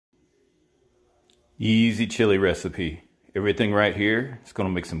Easy chili recipe. Everything right here is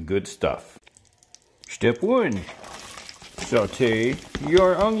gonna make some good stuff. Step 1, saute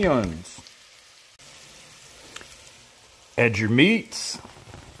your onions. Add your meats.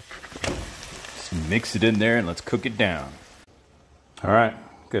 Just mix it in there and let's cook it down. All right,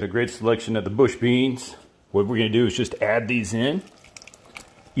 got a great selection of the bush beans. What we're gonna do is just add these in,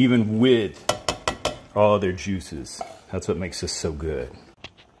 even with all their juices. That's what makes this so good.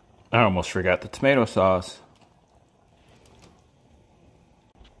 I almost forgot the tomato sauce.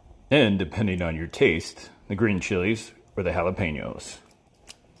 And depending on your taste, the green chilies or the jalapenos.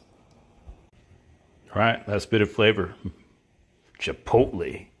 All right, last bit of flavor.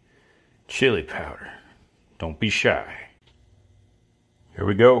 Chipotle chili powder. Don't be shy. Here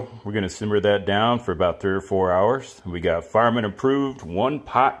we go. We're gonna simmer that down for about 3 or 4 hours. We got Fireman approved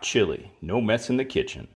 1-pot chili. No mess in the kitchen.